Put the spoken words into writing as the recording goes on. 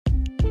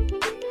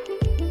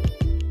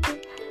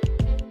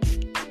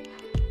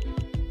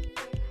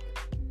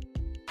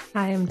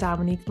I am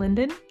Dominique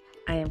Linden,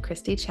 I am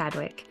Christy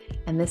Chadwick,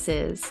 and this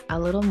is A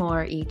Little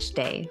More Each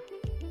Day,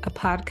 a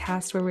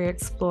podcast where we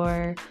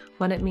explore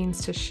what it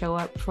means to show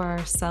up for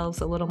ourselves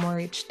a little more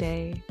each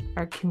day,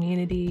 our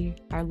community,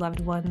 our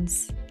loved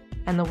ones,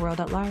 and the world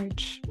at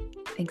large.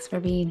 Thanks for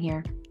being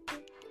here.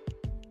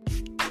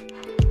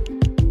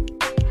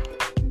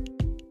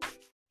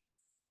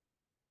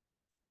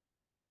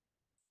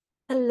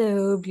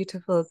 Hello,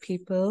 beautiful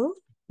people.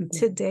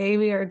 Today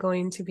we are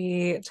going to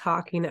be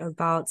talking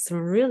about some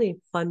really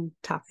fun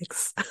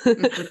topics,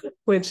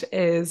 which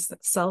is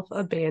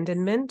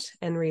self-abandonment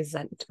and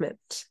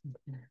resentment.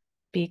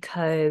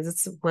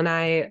 Because when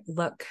I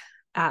look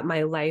at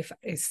my life,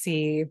 I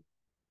see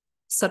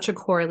such a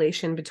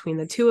correlation between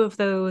the two of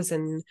those.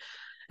 And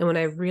when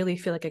I really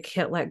feel like I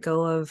can't let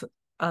go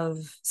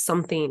of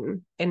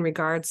something in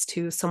regards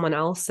to someone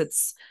else,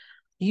 it's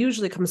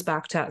usually comes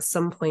back to at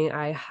some point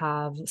I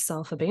have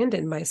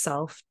self-abandoned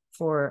myself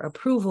for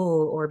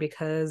approval, or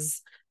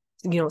because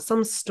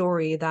some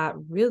story that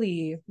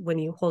really, when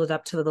you hold it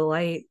up to the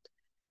light,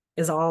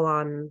 is all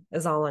on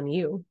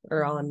you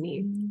or all on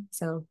me.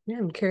 So yeah,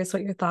 I'm curious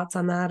what your thoughts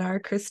on that are,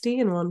 Christy,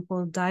 and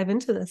we'll dive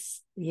into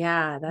this.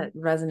 Yeah, that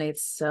resonates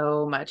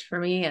so much for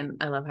me. And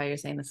I love how you're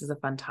saying this is a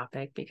fun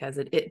topic because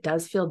it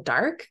does feel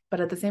dark, but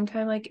at the same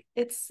time, like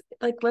it's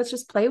like, let's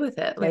just play with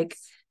it. Yes. Like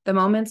the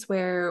moments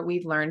where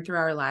we've learned through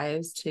our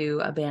lives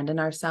to abandon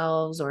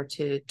ourselves or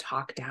to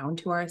talk down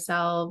to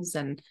ourselves,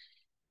 and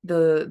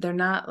they're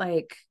not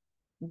like,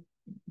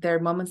 there are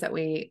moments that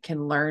we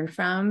can learn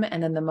from.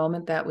 And then the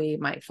moment that we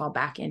might fall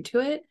back into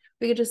it,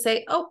 we could just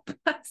say, oh,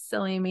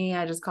 silly me.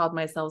 I just called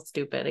myself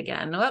stupid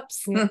again.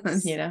 Whoops.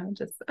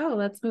 Yes.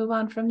 Let's move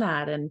on from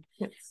that. And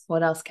yes.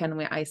 What else can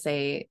I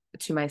say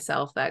to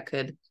myself that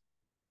could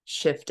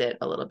shift it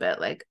a little bit?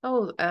 Like,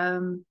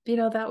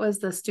 that was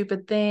the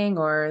stupid thing,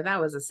 or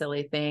that was a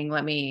silly thing.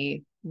 Let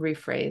me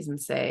rephrase and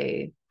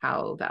say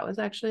how that was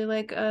actually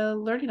like a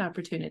learning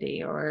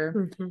opportunity,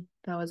 or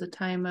that was a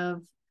time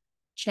of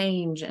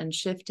change and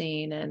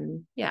shifting.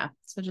 And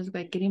so just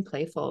like getting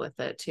playful with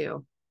it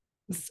too.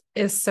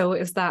 Is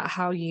that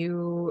how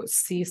you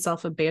see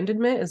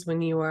self-abandonment, is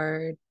when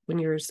you're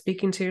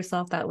speaking to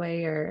yourself that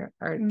way, or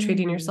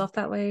treating yourself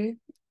that way?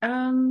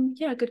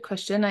 Good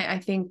question. I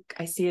think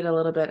I see it a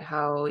little bit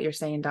how you're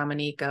saying,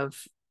 Dominique, of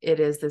it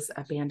is this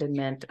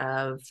abandonment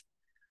of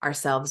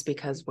ourselves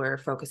because we're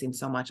focusing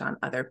so much on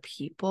other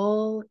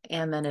people.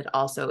 And then it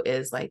also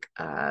is like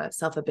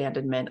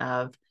self-abandonment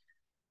of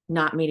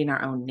not meeting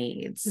our own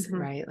needs,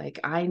 right? Like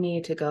I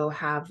need to go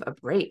have a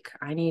break.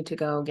 I need to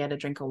go get a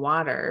drink of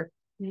water.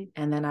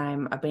 And then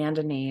I'm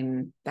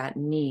abandoning that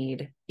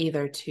need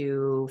either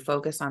to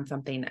focus on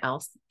something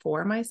else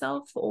for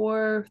myself,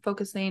 or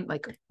focusing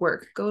like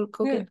work, go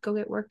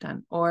get work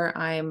done, or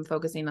I'm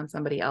focusing on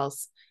somebody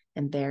else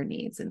and their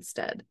needs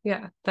instead.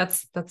 Yeah,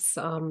 that's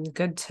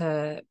good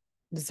to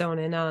zone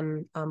in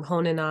on,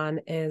 hone in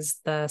on, is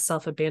the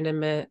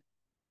self-abandonment.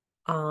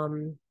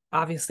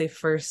 Obviously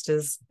first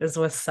is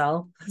with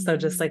self. So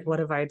just like, what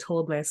have I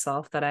told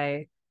myself that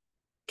I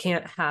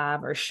can't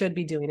have or should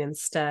be doing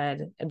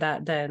instead,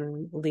 that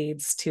then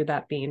leads to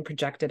that being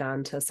projected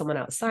onto someone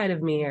outside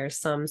of me, or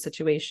some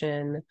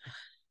situation,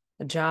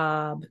 a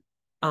job,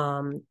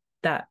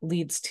 that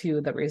leads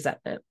to the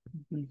resentment.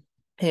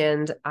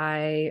 And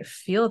I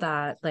feel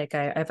that like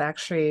I've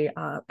actually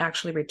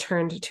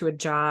returned to a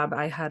job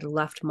I had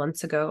left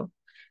months ago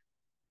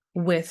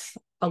with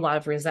a lot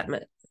of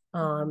resentment,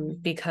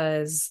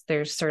 because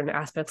there's certain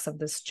aspects of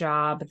this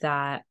job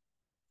that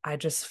I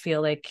just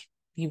feel like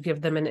you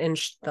give them an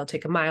inch, they'll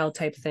take a mile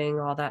type thing,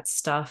 all that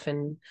stuff.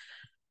 And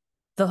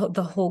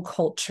the whole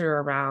culture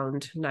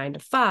around 9 to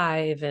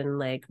 5 and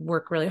like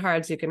work really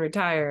hard so you can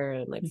retire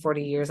and like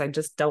 40 years, I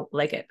just don't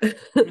like it.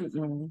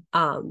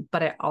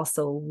 But I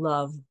also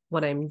love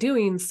what I'm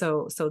doing.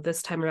 So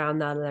this time around,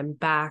 now that I'm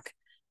back,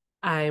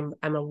 I'm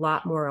a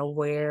lot more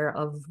aware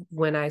of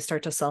when I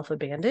start to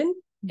self-abandon,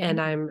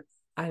 and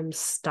I'm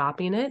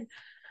stopping it.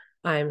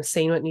 I'm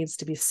saying what needs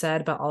to be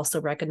said, but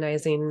also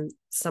recognizing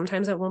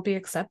sometimes it won't be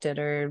accepted,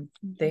 or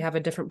they have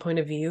a different point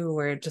of view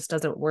where it just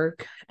doesn't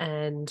work.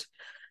 And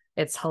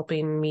it's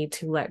helping me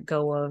to let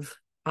go of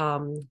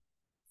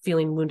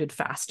feeling wounded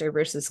faster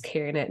versus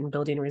carrying it and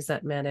building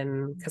resentment.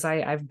 And because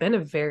I've been a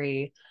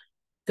very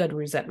good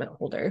resentment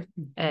holder,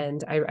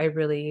 and I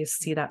really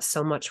see that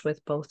so much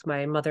with both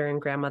my mother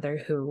and grandmother,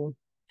 who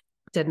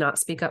did not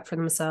speak up for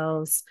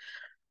themselves.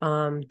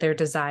 Their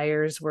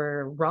desires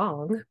were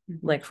wrong.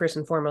 Like, first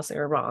and foremost, they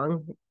were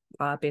wrong,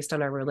 based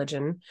on our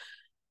religion,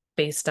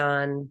 based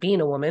on being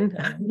a woman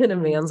in a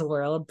man's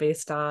world,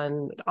 based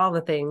on all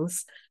the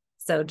things.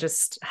 So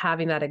just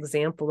having that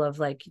example of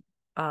like,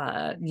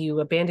 you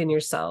abandon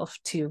yourself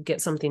to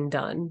get something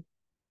done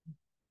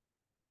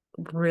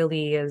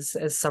really is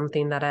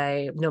something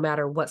that no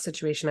matter what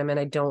situation I'm in,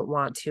 I don't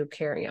want to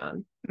carry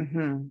on.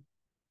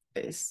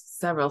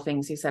 Several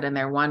things you said in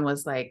there. One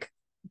was like,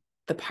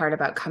 the part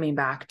about coming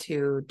back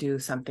to do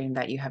something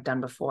that you have done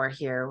before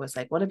here was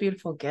like, what a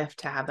beautiful gift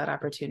to have that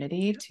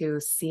opportunity to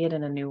see it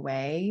in a new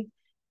way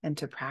and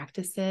to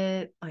practice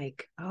it.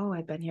 Like, oh,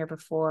 I've been here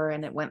before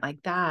and it went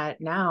like that.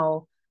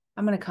 Now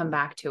I'm going to come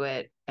back to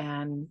it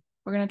and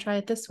we're going to try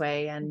it this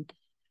way. And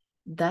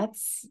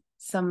that's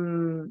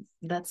some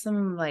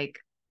like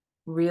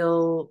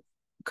real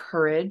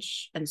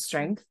courage and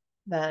strength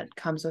that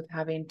comes with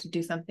having to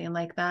do something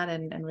like that,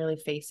 and really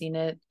facing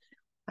it,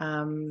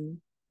 no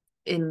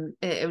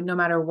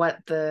matter what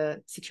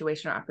the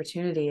situation or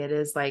opportunity. It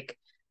is like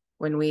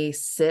when we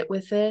sit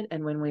with it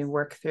and when we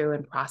work through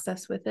and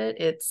process with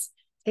it, it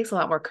takes a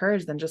lot more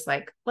courage than just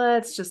like,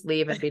 let's just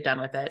leave and be done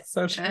with it.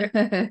 So true.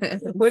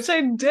 Which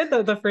I did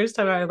the first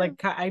time.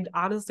 I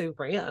honestly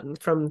ran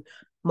from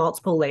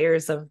multiple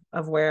layers of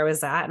where I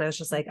was at, and I was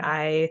just like,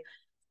 I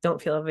don't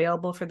feel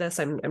available for this.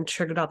 I'm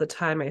triggered all the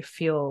time. I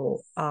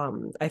felt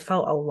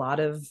a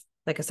lot of,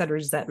 like I said,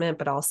 resentment,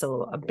 but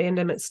also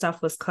abandonment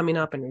stuff was coming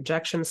up and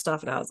rejection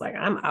stuff, and I was like,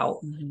 I'm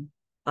out.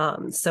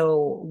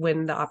 So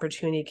when the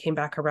opportunity came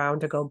back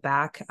around to go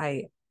back,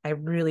 I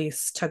really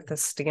took the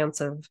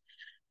stance of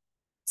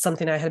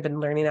something I had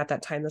been learning at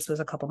that time. This was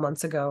a couple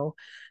months ago,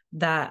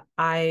 that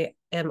I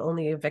am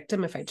only a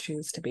victim if I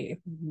choose to be.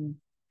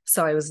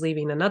 So I was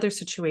leaving another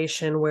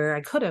situation where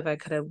I could have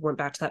went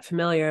back to that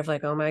familiar of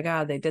like, oh my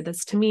God, they did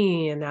this to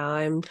me, and now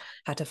I'm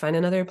had to find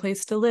another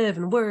place to live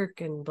and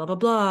work and blah, blah,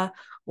 blah.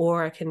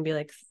 Or I can be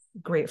like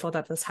grateful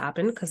that this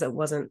happened because it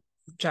wasn't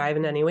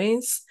jiving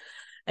anyways,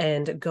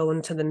 and go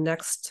into the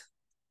next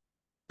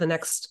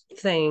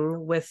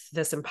thing with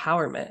this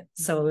empowerment.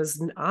 So it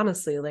was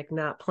honestly like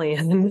not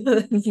planned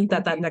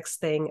that next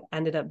thing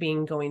ended up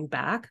being going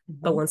back.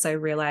 But once I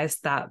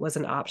realized that was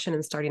an option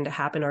and starting to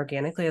happen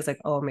organically, I was like,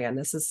 oh man,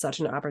 this is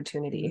such an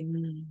opportunity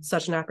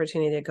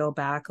to go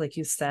back, like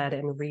you said,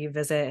 and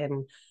revisit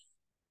and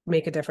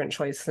make a different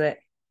choice. And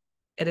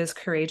it is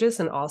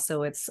courageous, and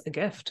also it's a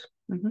gift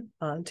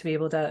to be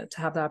able to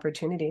have the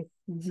opportunity.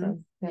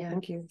 So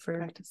thank you for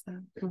practice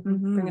that.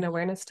 Bringing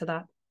awareness to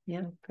that.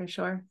 Yeah, for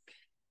sure.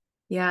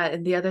 Yeah.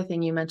 The other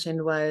thing you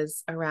mentioned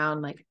was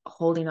around like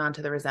holding on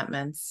to the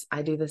resentments.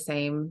 I do the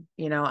same.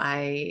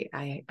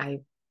 I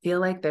feel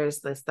like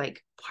there's this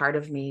like part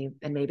of me,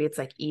 and maybe it's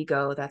like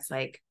ego, that's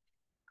like,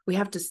 we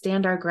have to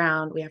stand our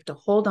ground. We have to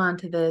hold on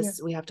to this.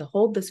 Yeah. We have to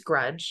hold this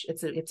grudge.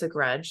 It's a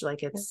grudge.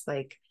 Like it's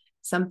like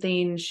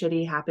something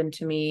shitty happened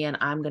to me and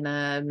I'm going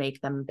to make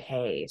them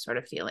pay sort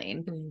of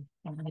feeling.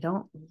 And I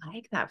don't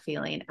like that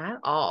feeling at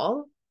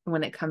all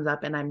when it comes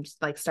up, and I'm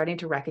just like starting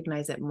to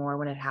recognize it more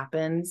when it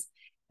happens,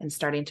 and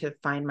starting to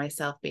find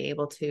myself be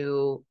able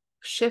to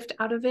shift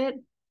out of it.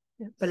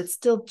 But it's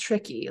still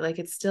tricky. Like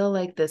it's still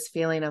like this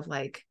feeling of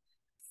like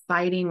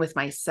fighting with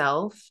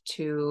myself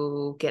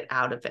to get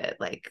out of it.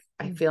 Like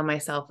I feel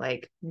myself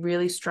like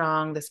really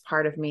strong, this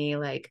part of me,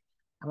 like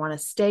I want to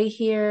stay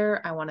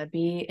here. I want to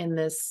be in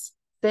this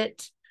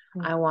fit.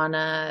 I want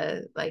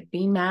to like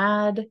be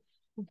mad.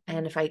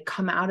 And if I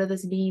come out of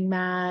this being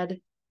mad,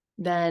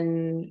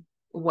 then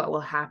what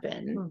will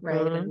happen,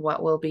 right? And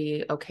what will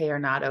be okay or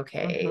not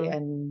okay?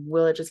 And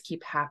will it just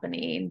keep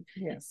happening?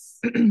 Yes.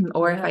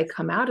 Or if I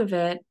come out of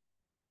it,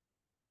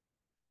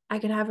 I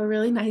could have a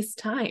really nice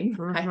time.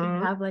 I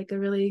can have like a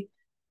really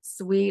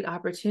sweet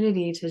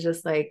opportunity to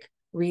just like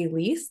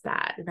release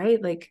that,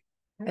 right? Like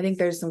I think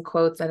there's some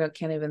quotes,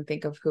 can't even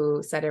think of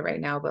who said it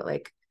right now, but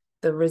like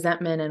the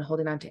resentment and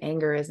holding on to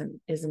anger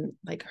isn't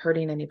like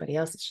hurting anybody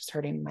else. It's just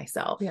hurting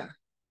myself. Yeah.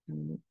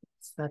 And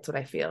so that's what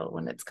I feel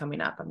when it's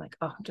coming up. I'm like,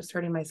 oh, I'm just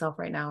hurting myself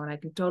right now, and I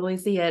can totally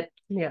see it.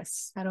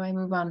 Yes. How do I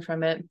move on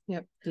from it?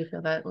 Yep. Do you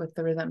feel that with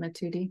the resentment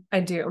too, Dee? I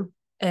do.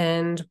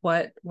 And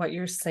what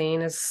you're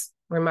saying is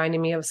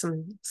reminding me of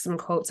some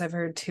quotes I've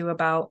heard too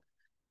about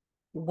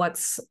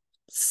what's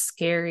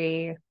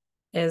scary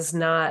is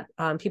not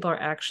people are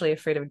actually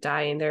afraid of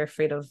dying. They're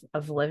afraid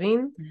of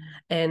living.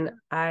 And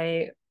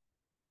I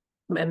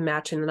am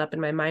matching it up in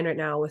my mind right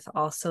now with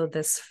also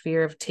this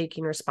fear of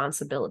taking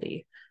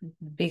responsibility,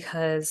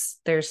 because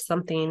there's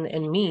something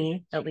in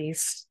me, at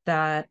least,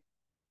 that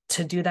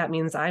to do that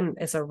means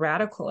it's a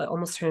radical, it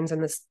almost turns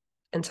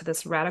into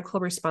this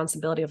radical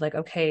responsibility of like,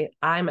 okay,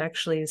 I'm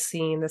actually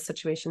seeing this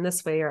situation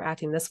this way or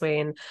acting this way.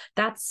 And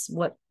that's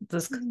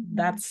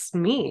that's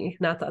me,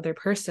 not the other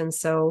person.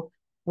 So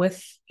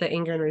with the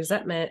anger and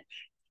resentment,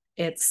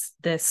 it's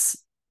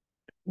this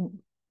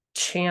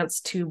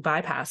chance to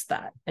bypass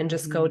that and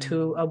just go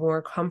to a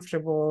more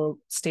comfortable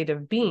state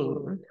of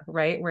being,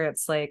 right? Where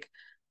it's like,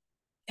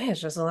 hey,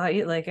 it's just a lot,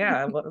 like,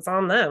 yeah, well, it's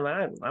on them.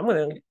 I'm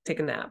gonna take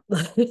a nap,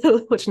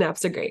 which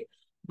naps are great.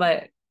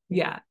 But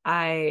yeah,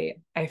 I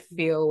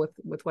feel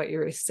with what you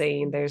were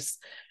saying, there's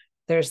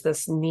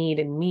this need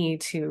in me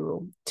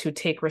to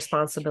take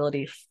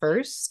responsibility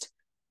first,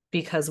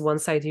 because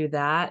once I do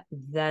that,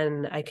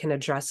 then I can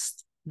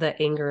address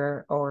the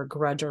anger or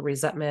grudge or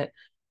resentment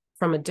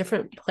from a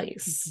different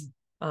place.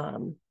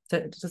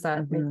 Does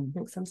that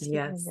make sense?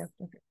 Yes. Yeah.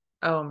 Okay.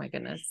 Oh my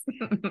goodness.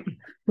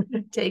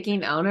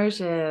 Taking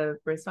ownership,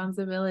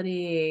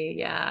 responsibility.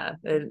 Yeah.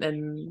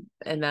 And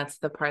that's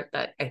the part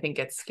that I think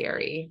gets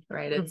scary,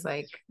 right? It's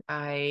like,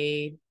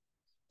 I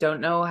don't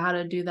know how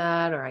to do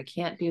that, or I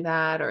can't do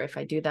that, or if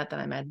I do that, then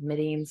I'm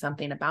admitting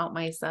something about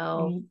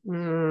myself.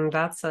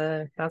 That's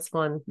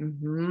one.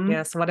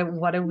 Yeah. So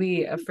what are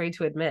we afraid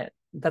to admit?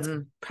 That's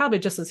probably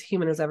just as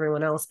human as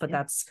everyone else, but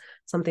that's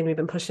something we've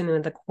been pushing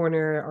into the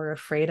corner or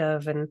afraid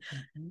of. And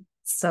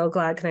so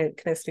glad, can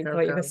I speak to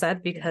what you have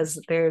said?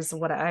 Because there's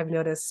what I've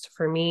noticed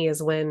for me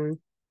is when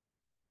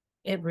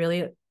it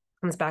really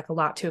comes back a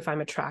lot to if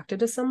I'm attracted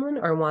to someone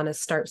or want to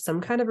start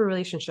some kind of a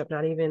relationship,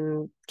 not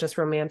even just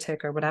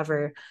romantic or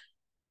whatever,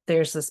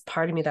 there's this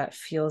part of me that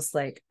feels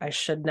like I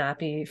should not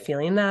be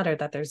feeling that, or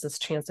that there's this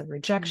chance of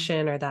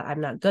rejection, or that I'm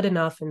not good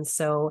enough. And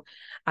so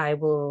I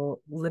will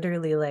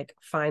literally like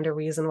find a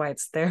reason why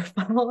it's their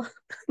fault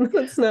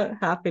that's not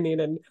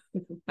happening. And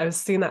I've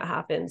seen that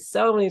happen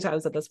so many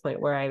times at this point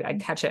where I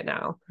catch it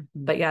now.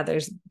 But yeah,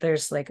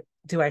 there's like,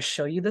 do I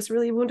show you this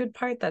really wounded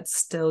part that's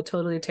still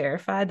totally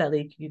terrified that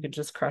like you could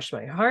just crush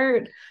my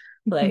heart?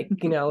 Like,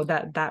 you know,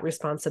 that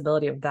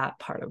responsibility of that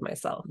part of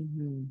myself.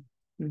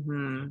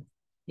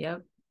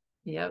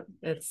 Yep.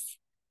 It's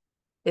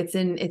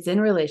in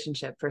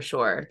relationship for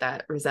sure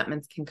that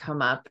resentments can come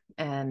up,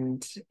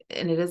 and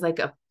it is like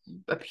a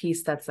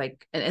piece that's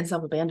like, and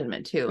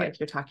self-abandonment too. Like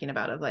you're talking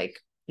about, of like,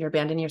 you're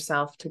abandoning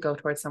yourself to go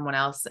towards someone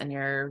else, and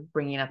you're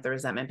bringing up the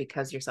resentment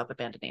because you're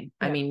self-abandoning.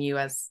 I mean, you,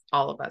 as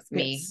all of us,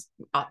 me,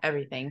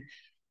 everything.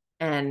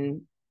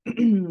 And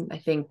I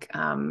think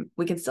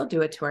we can still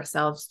do it to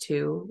ourselves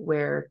too,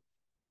 where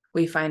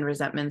we find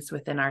resentments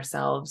within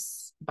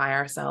ourselves, by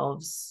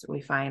ourselves. We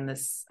find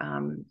this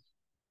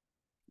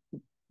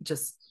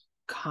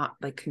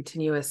like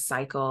continuous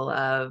cycle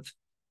of,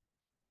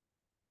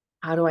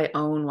 how do I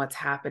own what's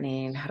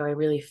happening? How do I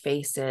really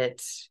face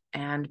it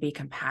and be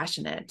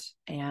compassionate?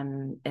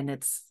 And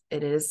it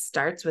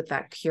starts with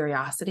that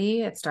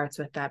curiosity. It starts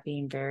with that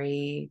being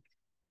very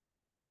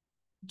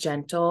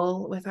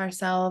gentle with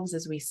ourselves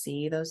as we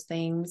see those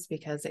things,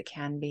 because it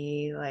can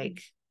be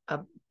like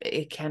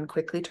it can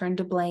quickly turn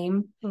to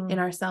blame in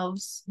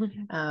ourselves.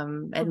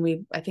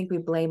 And I think we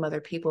blame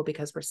other people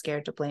because we're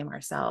scared to blame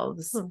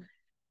ourselves.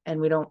 And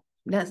we don't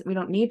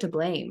need to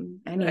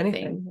blame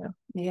anything.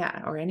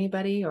 Or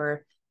anybody,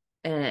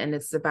 and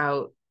it's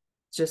about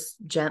just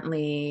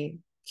gently,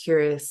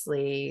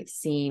 curiously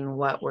seeing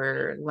what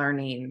we're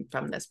learning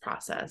from this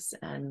process,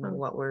 and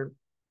what we're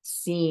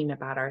seeing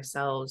about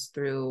ourselves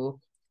through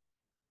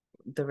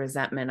the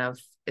resentment of,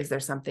 is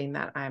there something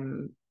that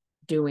I'm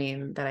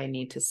doing that I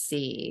need to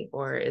see,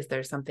 or is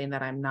there something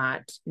that I'm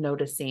not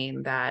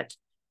noticing that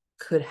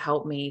could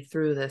help me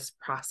through this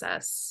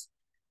process?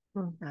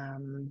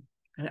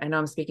 I know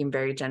I'm speaking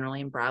very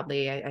generally and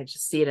broadly. I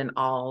just see it in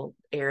all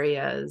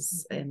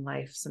areas in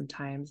life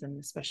sometimes, and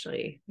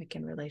especially like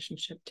in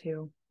relationship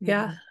too.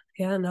 Yeah.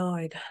 No,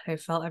 I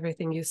felt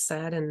everything you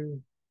said,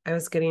 and I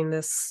was getting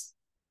this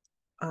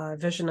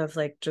vision of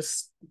like,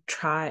 just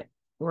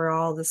we're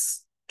all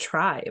this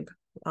tribe,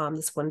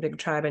 this one big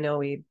tribe. I know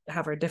we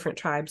have our different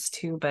tribes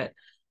too, but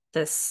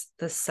this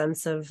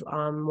sense of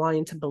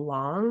wanting to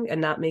belong and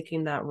not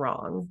making that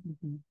wrong.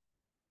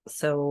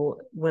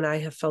 So when I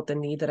have felt the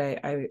need that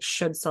I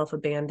should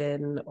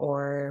self-abandon,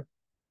 or,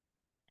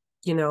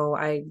 you know,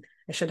 I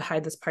should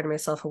hide this part of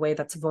myself away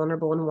that's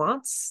vulnerable and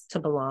wants to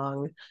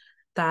belong,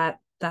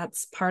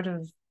 that's part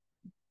of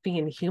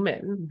being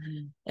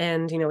human.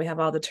 And, you know, we have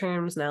all the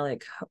terms now,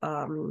 like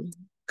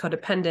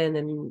codependent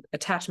and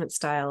attachment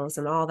styles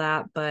and all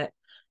that. But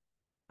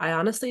I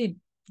honestly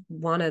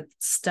want to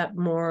step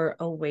more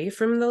away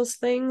from those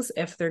things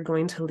if they're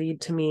going to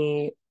lead to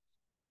me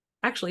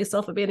actually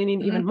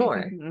self-abandoning even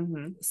more.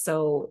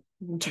 So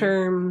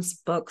terms,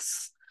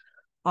 books,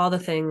 all the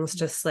things,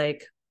 just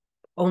like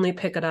only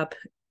pick it up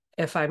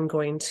if I'm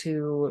going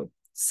to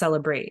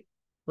celebrate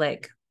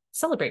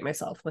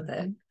myself with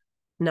it,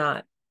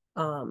 not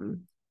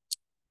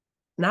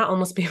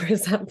almost be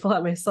resentful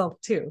at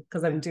myself too,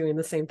 because I'm doing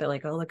the same thing,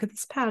 like, oh, look at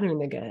this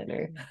pattern again,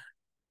 or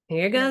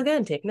here you go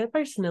again, taking it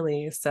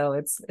personally. So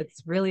it's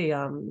really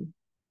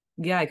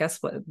I guess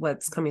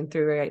what's coming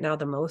through right now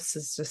the most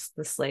is just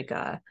this like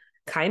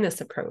kindness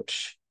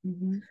approach.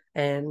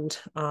 And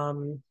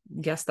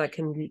yes, that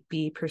can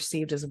be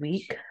perceived as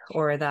weak,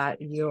 or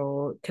that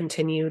you'll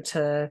continue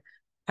to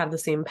have the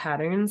same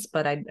patterns,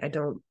 but I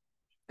don't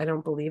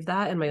believe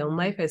that in my own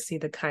life. I see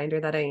the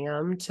kinder that I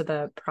am to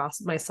the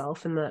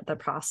myself in the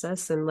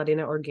process, and letting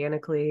it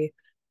organically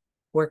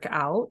work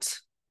out.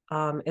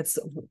 It's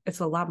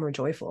a lot more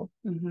joyful.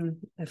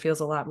 It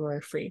feels a lot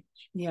more free.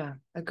 Yeah,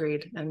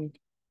 agreed. And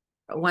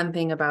one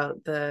thing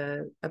about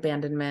the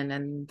abandonment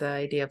and the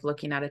idea of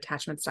looking at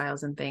attachment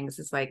styles and things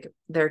is like,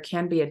 there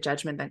can be a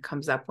judgment that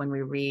comes up when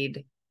we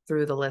read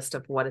through the list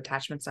of what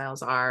attachment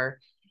styles are,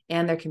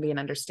 and there can be an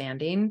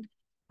understanding,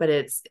 but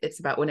it's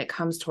about when it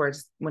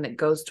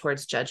goes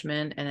towards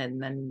judgment,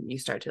 and then you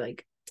start to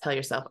like tell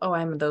yourself, oh,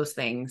 I'm those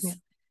things,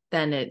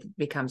 then it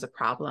becomes a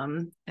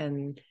problem.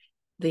 And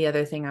the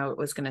other thing I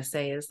was going to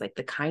say is like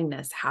the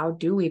kindness. How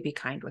do we be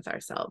kind with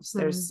ourselves?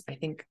 There's, I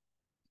think,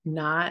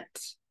 not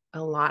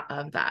a lot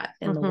of that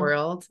in the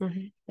world,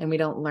 and we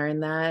don't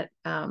learn that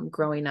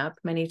growing up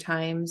many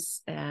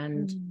times.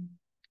 And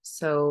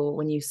So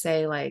when you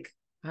say like,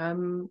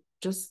 I'm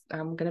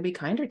going to be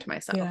kinder to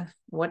myself, Yeah.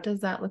 what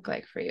does that look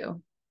like for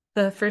you?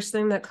 The first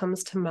thing that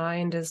comes to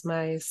mind is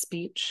my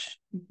speech,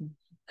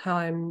 how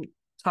I'm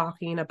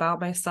talking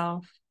about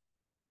myself,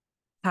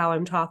 how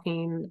I'm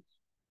talking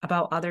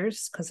about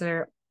others, because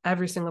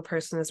every single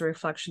person is a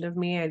reflection of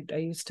me. I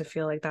used to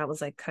feel like that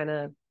was like kind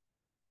of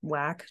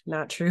whack,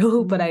 not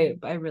true, but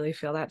I really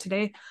feel that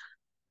today.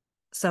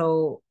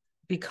 So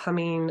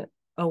becoming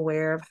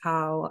aware of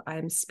how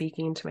I'm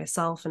speaking to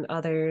myself and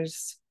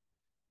others.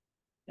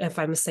 If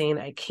I'm saying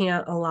I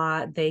can't a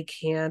lot, they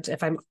can't.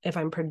 If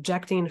I'm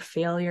projecting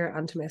failure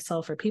onto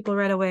myself or people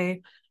right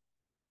away,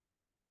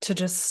 to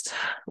just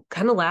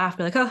kind of laugh,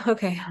 be like, oh,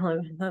 okay,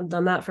 I've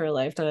done that for a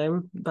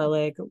lifetime, but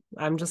like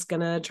I'm just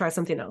gonna try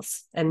something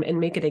else and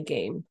make it a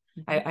game.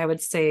 I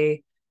would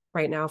say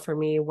right now for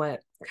me,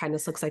 what kind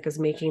of looks like is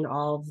making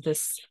all of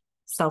this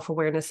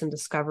self-awareness and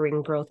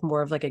discovering growth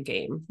more of like a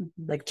game,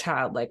 like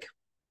childlike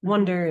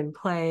wonder and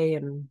play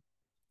and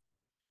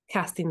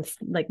casting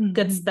like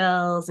good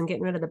spells and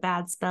getting rid of the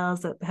bad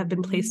spells that have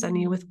been placed on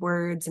you with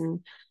words,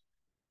 and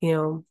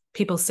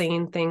people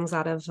saying things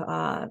out of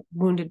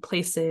wounded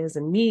places,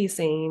 and me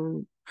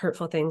saying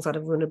hurtful things out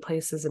of wounded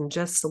places, and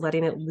just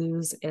letting it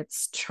lose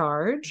its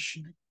charge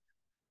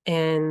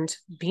and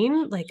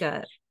being like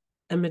a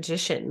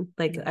magician.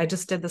 Like I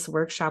just did this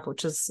workshop,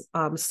 which is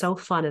so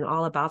fun and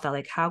all about that.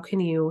 Like, how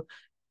can you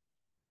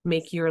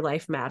make your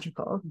life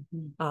magical?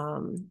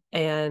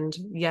 And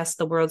yes,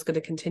 the world's going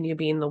to continue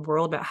being the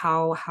world, but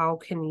how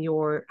can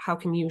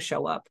you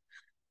show up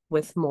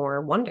with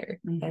more wonder?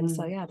 And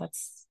so yeah,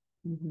 that's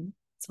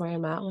where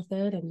I'm at with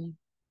it. And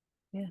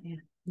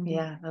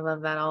yeah, I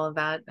love that, all of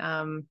that.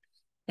 And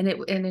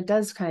it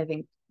does kind of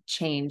think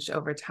change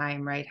over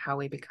time, right? How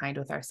we be kind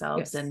with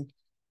ourselves. Yes. And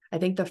I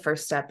think the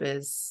first step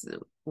is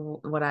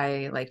what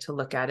I like to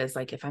look at is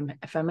like, if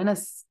I'm in a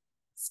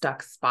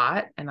stuck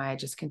spot and I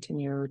just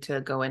continue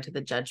to go into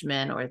the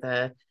judgment or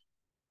the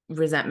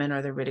resentment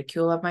or the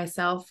ridicule of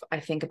myself, I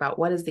think about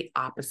what is the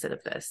opposite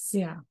of this.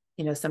 Yeah.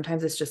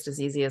 Sometimes it's just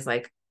as easy as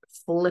like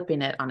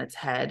flipping it on its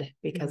head,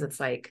 because it's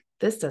like,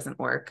 this doesn't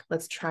work.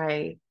 Let's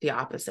try the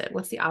opposite.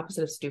 What's the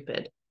opposite of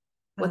stupid?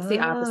 What's the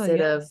opposite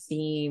of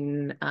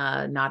being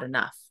not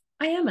enough?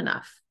 I am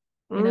enough.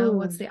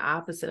 What's the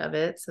opposite of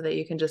it, so that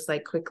you can just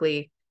like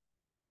quickly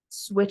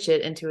switch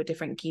it into a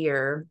different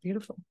gear.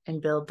 Beautiful.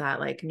 And build that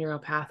like neural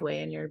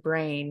pathway in your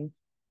brain.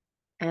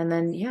 And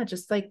then,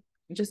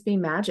 just be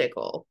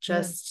magical.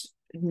 Just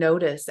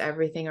notice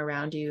everything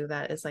around you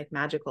that is like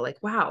magical. Like,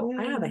 wow,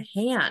 I have a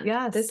hand.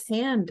 Yeah. This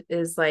hand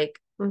is like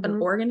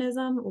an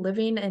organism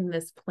living in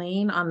this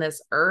plane on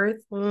this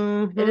earth.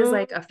 It is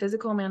like a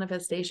physical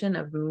manifestation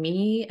of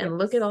me. And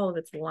look at all of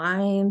its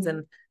lines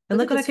and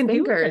look what I can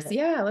do with it.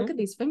 Yeah, look at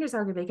these fingers,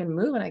 how they can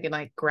move, and I can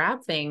like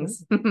grab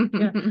things.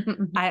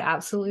 I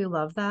absolutely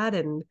love that.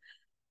 And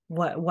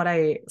what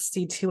I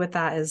see too with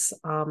that is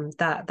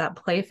that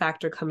play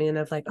factor coming in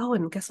of like, oh,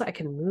 and guess what? I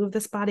can move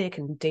this body, I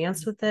can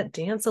dance with it,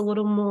 dance a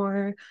little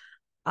more,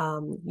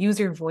 use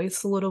your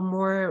voice a little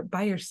more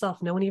by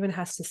yourself. No one even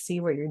has to see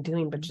what you're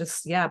doing, but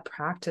just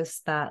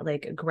practice that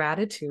like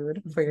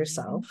gratitude for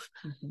yourself.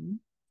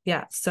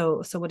 Yeah.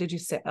 So what did you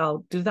say?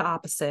 Oh, do the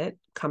opposite,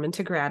 come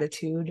into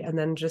gratitude, and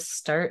then just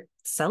start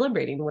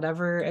celebrating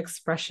whatever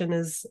expression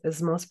is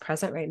most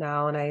present right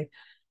now. And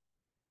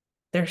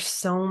there's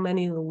so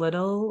many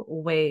little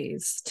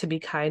ways to be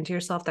kind to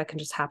yourself that can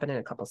just happen in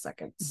a couple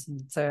seconds.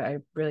 So I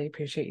really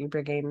appreciate you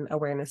bringing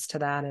awareness to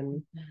that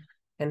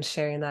and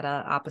sharing that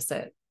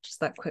opposite, just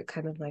that quick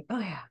kind of like, oh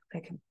yeah, I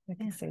can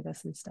say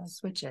this instead.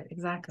 Switch it.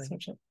 Exactly.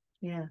 Switch it.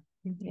 Yeah.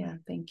 Yeah.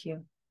 Thank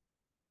you.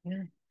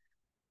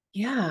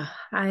 Yeah.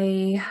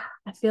 I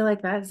feel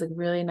like that is a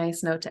really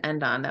nice note to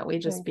end on, that we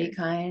just be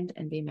kind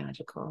and be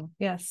magical.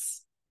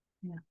 Yes.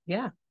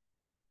 Yeah.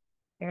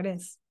 There it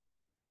is.